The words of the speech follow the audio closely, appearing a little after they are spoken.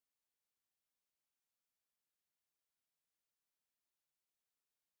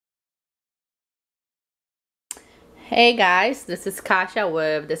Hey guys, this is Kasha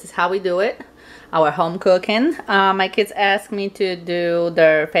with This Is How We Do It, our home cooking. My kids asked me to do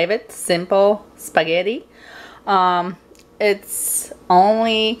their favorite simple spaghetti. It's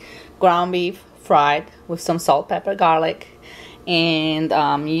only ground beef fried with some salt, pepper, garlic, and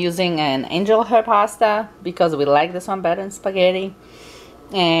using an angel hair pasta because we like this one better than spaghetti.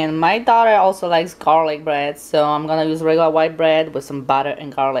 And my daughter also likes garlic bread, so I'm gonna use regular white bread with some butter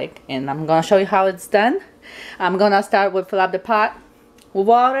and garlic, and I'm gonna show you how it's done. I'm gonna start with fill up the pot with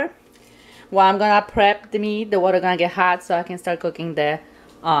water. While I'm gonna prep the meat, the water gonna get hot so I can start cooking the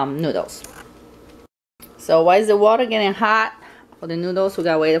noodles. So while the water getting hot for the noodles, we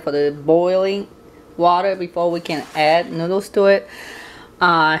gotta wait for the boiling water before we can add noodles to it.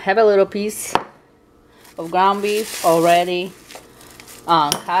 I have a little piece of ground beef already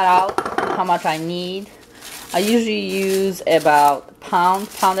cut out how much I need. I usually use about a pound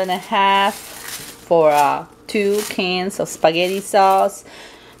and a half for 2 cans of spaghetti sauce,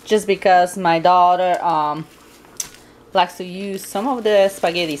 just because my daughter likes to use some of the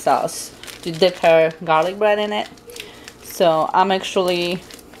spaghetti sauce to dip her garlic bread in it. So I'm actually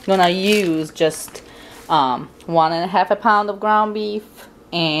gonna use just 1.5 pounds of ground beef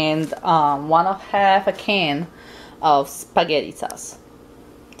and 1.5 a can of spaghetti sauce.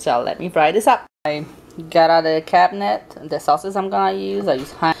 So let me fry this up. I got out of the cabinet the sauces I'm gonna use. I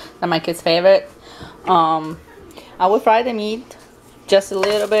use Heinz, that's my kid's favorite. I will fry the meat just a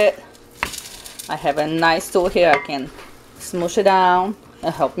little bit. I have a nice tool here. I can smoosh it down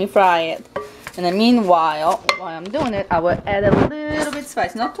and help me fry it. And then meanwhile, while I'm doing it, I will add a little bit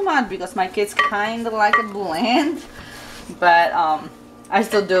spice. Not too much because my kids kind of like it bland. But I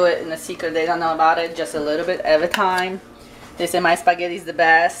still do it in a secret. They don't know about it. Just a little bit every time. They say my spaghetti is the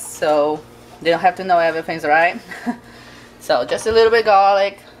best, so they don't have to know everything's right. So just a little bit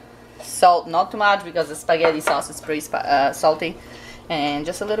garlic, salt, not too much because the spaghetti sauce is pretty salty, and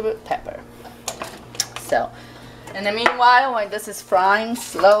just a little bit pepper. So in the meanwhile, when this is frying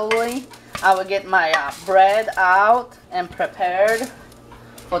slowly, I will get my bread out and prepared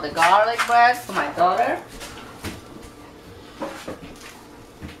for the garlic bread for my daughter.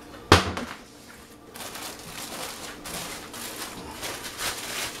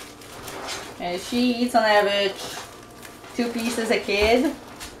 And she eats on average 2 pieces a kid.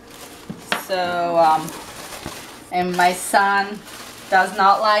 So, and my son does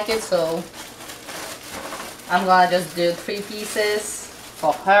not like it, so I'm gonna just do 3 pieces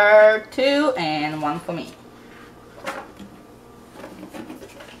for her, 2, and 1 for me.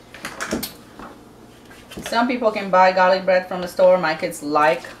 Some people can buy garlic bread from the store. My kids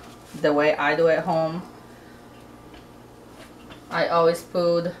like the way I do at home. I always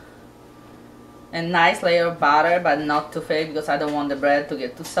put a nice layer of butter, but not too thick because I don't want the bread to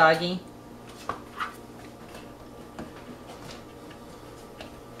get too soggy.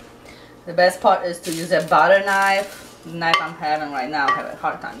 The best part is to use a butter knife. The knife I'm having right now, I have a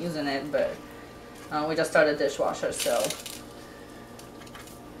hard time using it, but we just started dishwasher, so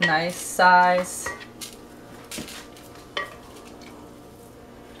nice size.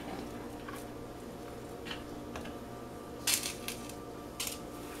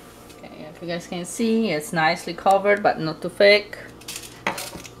 You guys can see it's nicely covered but not too thick.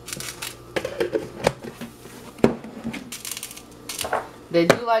 They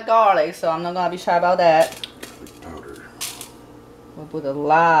do like garlic, so I'm not gonna be shy about that. Powder. We'll put a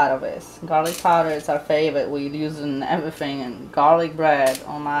lot of it. Garlic powder is our favorite. We use in everything, and garlic bread,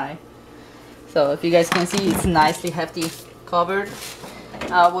 oh my. So if you guys can see, it's nicely hefty covered.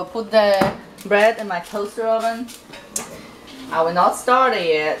 We'll put the bread in my toaster oven. I will not start it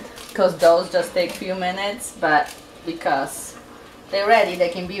yet, because those just take a few minutes, but because they're ready, they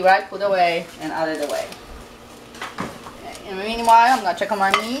can be right put away and out of the way. Okay. In the meanwhile, I'm gonna check on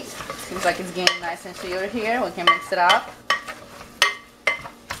my meat. Seems like it's getting nice and seared here. We can mix it up.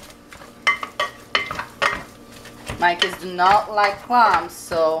 My kids do not like clams,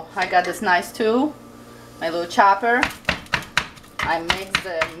 so I got this nice tool, my little chopper. I mix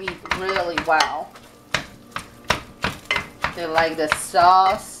the meat really well. They like the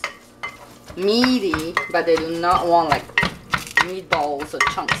sauce meaty, but they do not want like meatballs or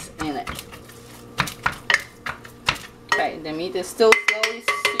chunks in it. Okay, the meat is still slowly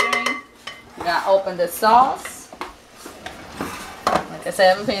searing. I'm gonna open the sauce. Like I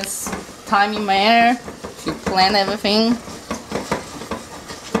said, everything's timely manner. You plan everything.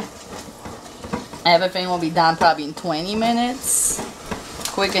 Everything will be done probably in 20 minutes.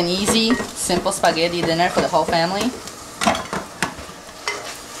 Quick and easy, simple spaghetti dinner for the whole family.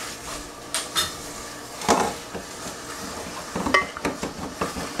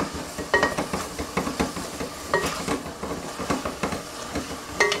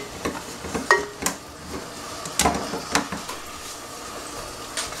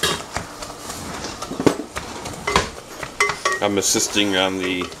 I'm assisting on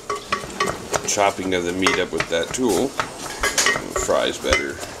the chopping of the meat up with that tool. Fries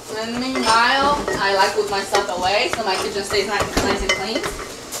better. And meanwhile, I like to put my stuff away so my kitchen stays nice and clean.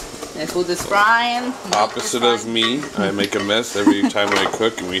 And food is frying. Opposite of me, I make a mess every time I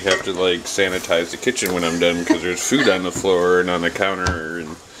cook, and we have to like sanitize the kitchen when I'm done because there's food on the floor and on the counter.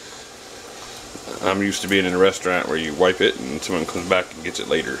 And I'm used to being in a restaurant where you wipe it and someone comes back and gets it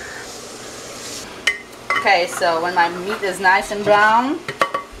later. Okay, so when my meat is nice and brown,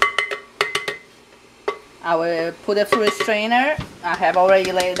 I will put it through a strainer. I have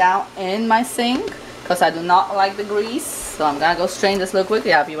already laid it out in my sink because I do not like the grease. So I'm gonna go strain this real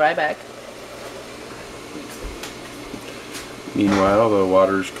quickly. I'll be right back. Meanwhile, the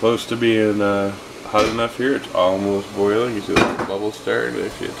water's close to being hot enough here. It's almost boiling. You see the bubbles starting.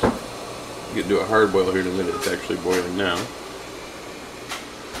 Actually, you can do a hard boil here in a minute. It's actually boiling now.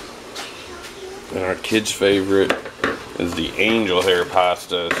 And our kids' favorite is the angel hair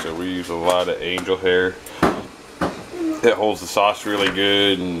pasta. So we use a lot of angel hair. It holds the sauce really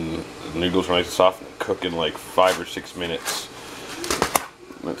good, and the noodles are nice and soft and cook in like 5 or 6 minutes.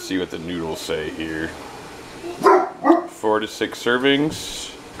 Let's see what the noodles say here. 4 to 6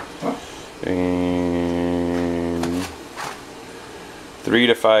 servings. And 3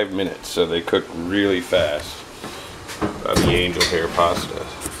 to 5 minutes. So they cook really fast on the angel hair pasta.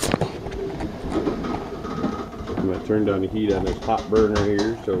 I'm going to turn down the heat on this hot burner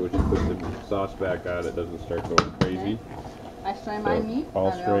here so when you put the sauce back on it doesn't start going crazy. I strain my meat.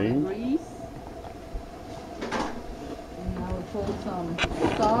 All strained. Grease. And I will put some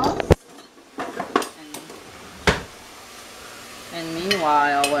sauce. And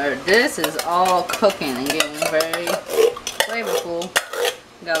meanwhile, where this is all cooking and getting very flavorful,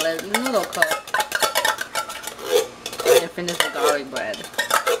 you gotta let the noodle cook and finish the garlic bread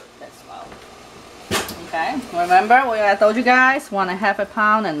as well. Okay, remember what I told you guys, 1.5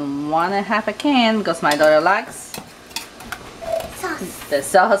 pounds and 1.5 can because my daughter likes the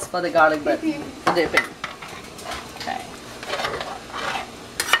sauce for the garlic bread dipping. Okay.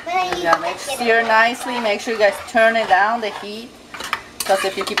 You gotta stir nicely. Make sure you guys turn it down the heat because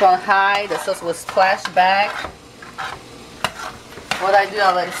if you keep on high, the sauce will splash back. What I do,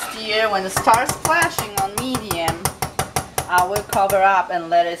 I let it stir. When it starts splashing on medium, I will cover up and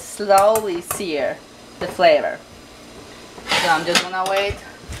let it slowly sear the flavor. So I'm just gonna wait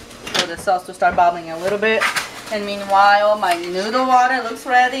for the sauce to start bubbling a little bit. And meanwhile, my noodle water looks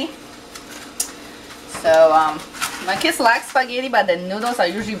ready. So my kids like spaghetti, but the noodles are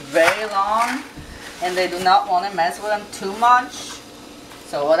usually very long and they do not want to mess with them too much.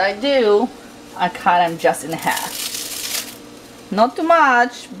 So what I do, I cut them just in half. Not too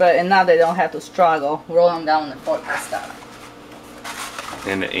much, but enough they don't have to struggle. Roll them down the fork and stuff.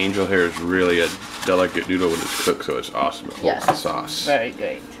 And the angel hair is really a delicate noodle when it's cooked, so it's awesome. It holds the sauce. Very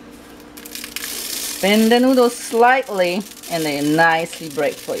great. Spin the noodles slightly and they nicely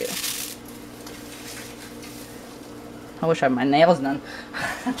break for you. I wish I had my nails done.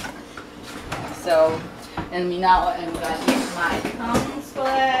 So, and now I'm gonna use my tongue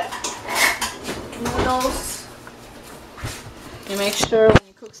split noodles. You make sure when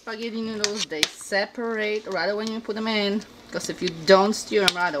you cook spaghetti noodles they separate right away when you put them in, because if you don't stir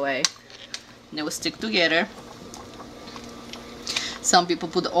them right away they will stick together. Some people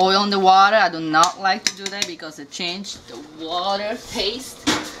put oil in the water. I do not like to do that because it changes the water taste.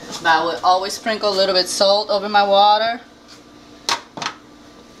 But I will always sprinkle a little bit of salt over my water.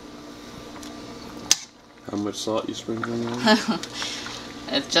 How much salt you sprinkling on?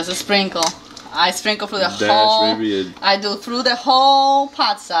 It's just a sprinkle. I sprinkle through the whole. Maybe I do through the whole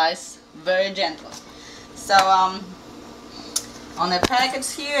pot size, very gentle. So on the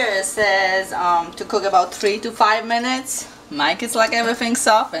package here it says to cook about 3 to 5 minutes. My kids like everything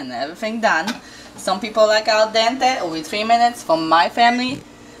soft and everything done. Some people like al dente with 3 minutes. For my family,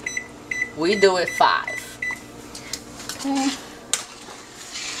 we do it 5. Okay.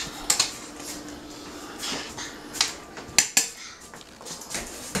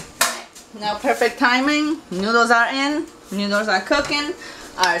 Now perfect timing. Noodles are in. Noodles are cooking.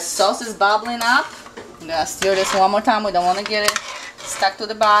 Our sauce is bubbling up. I'm gonna stir this one more time. We don't want to get it stuck to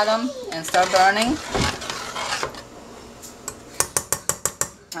the bottom and start burning.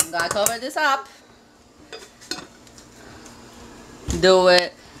 I'm gonna cover this up. Do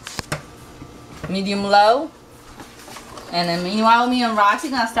it medium low. And then meanwhile, me and Roxy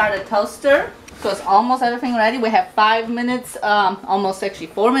gonna start a toaster because almost everything ready. We have 5 minutes, almost actually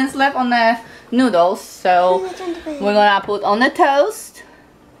 4 minutes left on the noodles. So we're gonna put on the toast.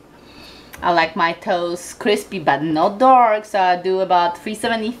 I like my toast crispy but not dark, so I do about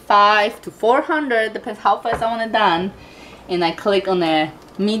 375 to 400, depends how fast I want it done. and I click on the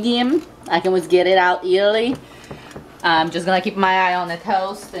medium, I can always get it out easily. I'm just gonna keep my eye on the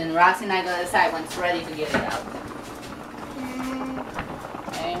toast, and Roxy and I gonna decide when it's ready to get it out.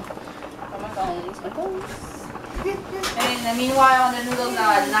 Okay. My phones. And in the meanwhile, on the noodles now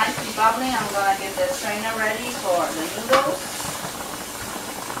are nicely bubbling. I'm gonna get the strainer ready for the noodles.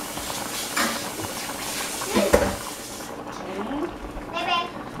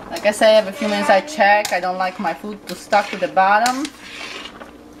 Like I say, every few minutes I check. I don't like my food to stuck to the bottom.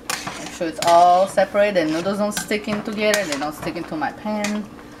 Make sure it's all separated. The noodles don't stick in together. They don't stick into my pan.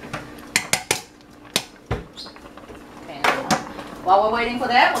 Okay, while we're waiting for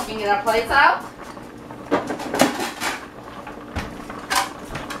that, we can get our plates out.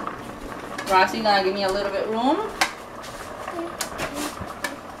 Roxy gonna give me a little bit room.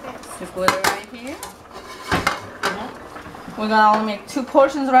 Just put it right here. We're gonna only make 2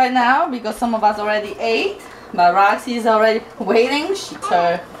 portions right now because some of us already ate, but Roxy is already waiting. It's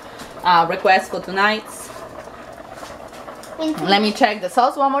her request for tonight's. Let me check the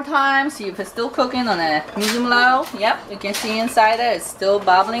sauce one more time, see if it's still cooking on a medium low. Yep, you can see inside there it's still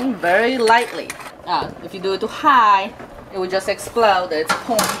bubbling very lightly. If you do it too high, it will just explode. It's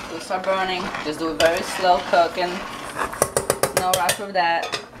point. It will start burning. Just do it very slow cooking. No rush with that.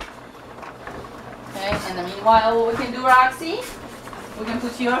 Okay, in the meanwhile, what we can do, Roxy, we can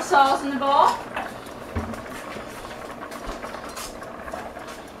put your sauce in the bowl.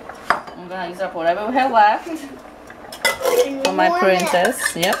 I'm gonna use up whatever we have left for my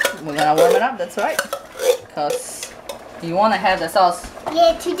princess. Yep, we're gonna warm it up, that's right. Because you wanna have the sauce.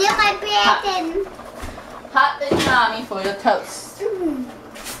 Yeah, to do my bread and hot and yummy for your toast. It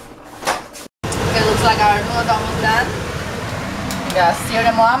looks like our noodles are almost done. You gotta stir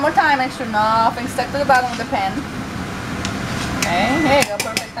them one more time, make sure nothing stuck to the bottom of the pan. Okay, here you go,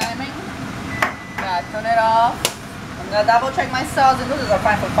 perfect timing. Gotta turn it off. I'm gonna double check my sauce. The noodles are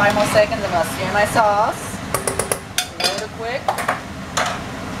fine for 5 more seconds. I'm gonna stir my sauce really quick.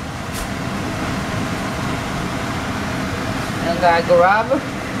 And I'm gonna grab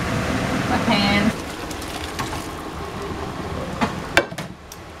my pan.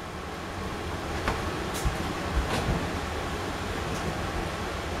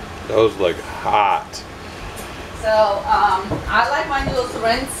 Those look hot. So I like my noodles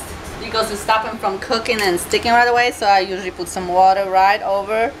rinsed because it stops them from cooking and sticking right away. So I usually put some water right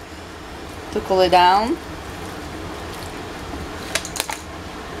over to cool it down.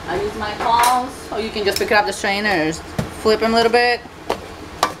 I use my palms, or you can just pick up the strainer and flip them a little bit.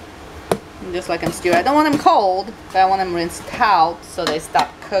 Just like I'm stirring. I don't want them cold, but I want them rinsed out so they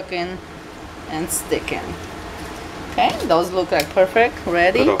stop cooking and sticking. Okay, those look like perfect,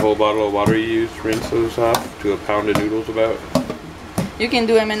 ready. Is that a whole bottle of water you use to rinse those off to a pound of noodles about? You can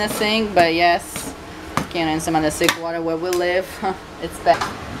do them in a sink, but yes, you can rinse them in the sink water where we live. It's better.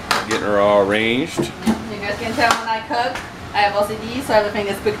 Getting her all arranged. You guys can tell when I cook, I have OCD, so everything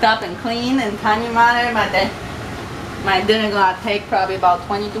is picked up and clean and timing manner. My dinner gonna take probably about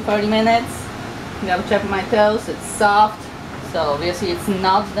 20 to 30 minutes. You gotta check my toast, it's soft, so obviously it's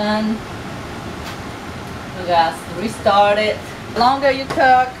not done. You guys restart it. The longer you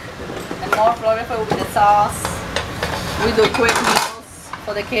cook and more flavorful with the sauce. We do quick meals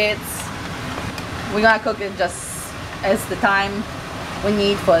for the kids. We're gonna cook it just as the time we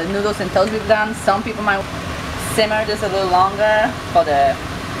need for the noodles and toast we've done. Some people might simmer just a little longer for the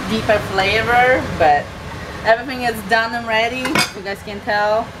deeper flavor, but everything is done and ready. You guys can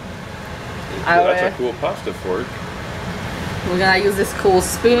tell. That's a cool pasta fork. We're gonna use this cool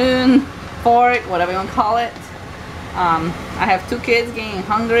spoon, fork, whatever you want to call it. I have 2 kids getting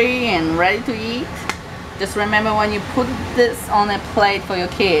hungry and ready to eat. Just remember, when you put this on a plate for your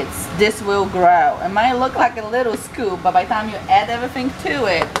kids, this will grow. It might look like a little scoop, but by the time you add everything to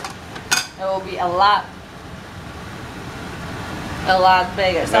it, it will be a lot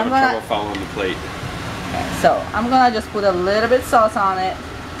bigger. So I'm gonna following the plate. Okay, so I'm gonna just put a little bit sauce on it.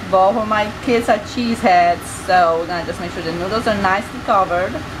 Both of my kids are cheese heads, so we're gonna just make sure the noodles are nicely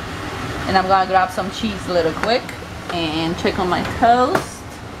covered. And I'm gonna grab some cheese a little quick and check on my toast.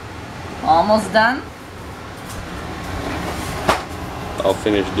 Almost done. I'll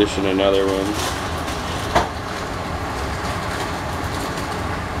finish dishing another one.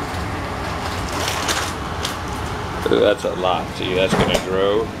 Ooh, that's a lot. See, that's gonna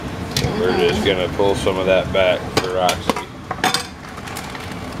grow. And we're just gonna pull some of that back for Roxy.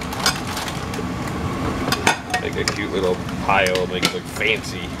 Make a cute little pile, make it look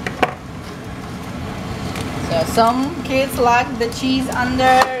fancy. So some kids like the cheese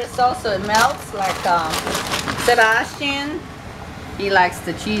under the sauce so it melts, like Sebastian. He likes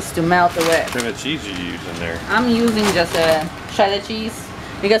the cheese to melt away. What kind of cheese you use in there? I'm using just a shredded cheese.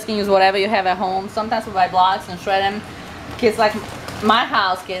 You guys can use whatever you have at home. Sometimes we buy blocks and shred them. Kids like my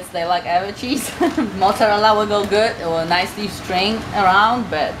house kids, they like every cheese. Mozzarella will go good. It will nicely string around,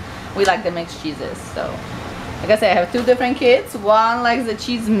 but we like the mixed cheeses. So, like I said, I have two different kids. One likes the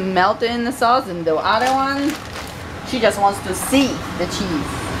cheese melted in the sauce, and the other one, she just wants to see the cheese.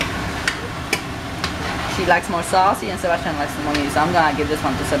 She likes more saucy, and Sebastian likes more meat. So I'm gonna give this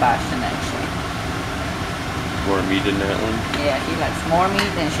one to Sebastian actually. More meat in that one? Yeah, he likes more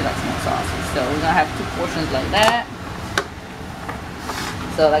meat and she likes more saucy. So we're gonna have 2 portions like that.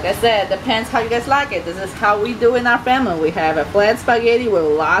 So like I said, depends how you guys like it. This is how we do in our family. We have a flat spaghetti with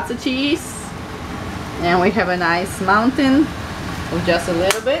lots of cheese. And we have a nice mountain with just a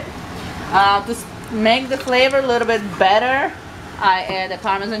little bit. To make the flavor a little bit better, I add the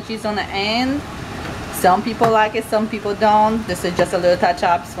Parmesan cheese on the end. Some people like it, some people don't. This is just a little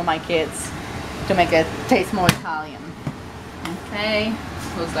touch-ups for my kids to make it taste more Italian. Okay,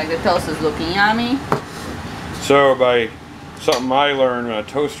 looks like the toast is looking yummy. So by something I learned in a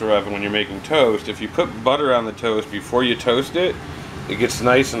toaster oven, when you're making toast, if you put butter on the toast before you toast it, it gets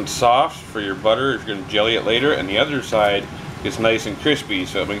nice and soft for your butter if you're going to jelly it later, and the other side gets nice and crispy,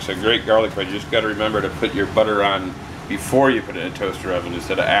 so it makes a great garlic bread. You just got to remember to put your butter on before you put it in a toaster oven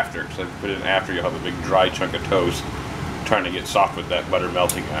instead of after, because if you put it in after, you'll have a big dry chunk of toast trying to get soft with that butter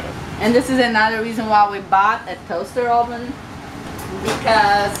melting on it. And this is another reason why we bought a toaster oven,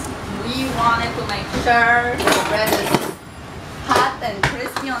 because we wanted to make sure the bread is hot and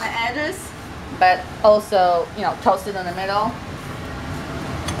crispy on the edges, but also, you know, toasted in the middle.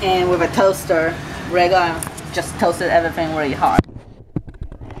 And with a toaster, regular, just toasted everything really hard.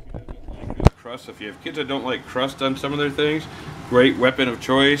 Crust, if you have kids that don't like crust on some of their things, great weapon of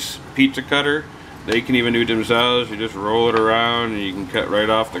choice, pizza cutter. They can even do it themselves. You just roll it around and you can cut right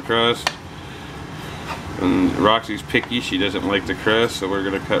off the crust. And Roxy's picky, she doesn't like the crust, so we're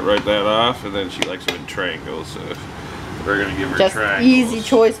going to cut right that off, and then she likes them in triangles, so we're going to give her just triangles. Easy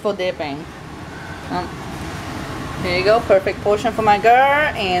choice for dipping. Here you go, perfect portion for my girl,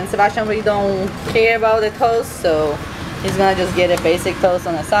 and Sebastian really don't care about the toast, so he's going to just get a basic toast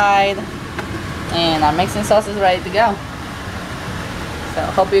on the side, and our mixing sauce is ready to go. So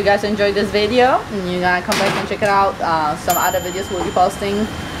hope you guys enjoyed this video, and you're going to come back and check it out. Some other videos we'll be posting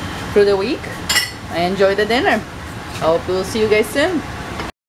through the week. Enjoy the dinner. Hope we'll see you guys soon.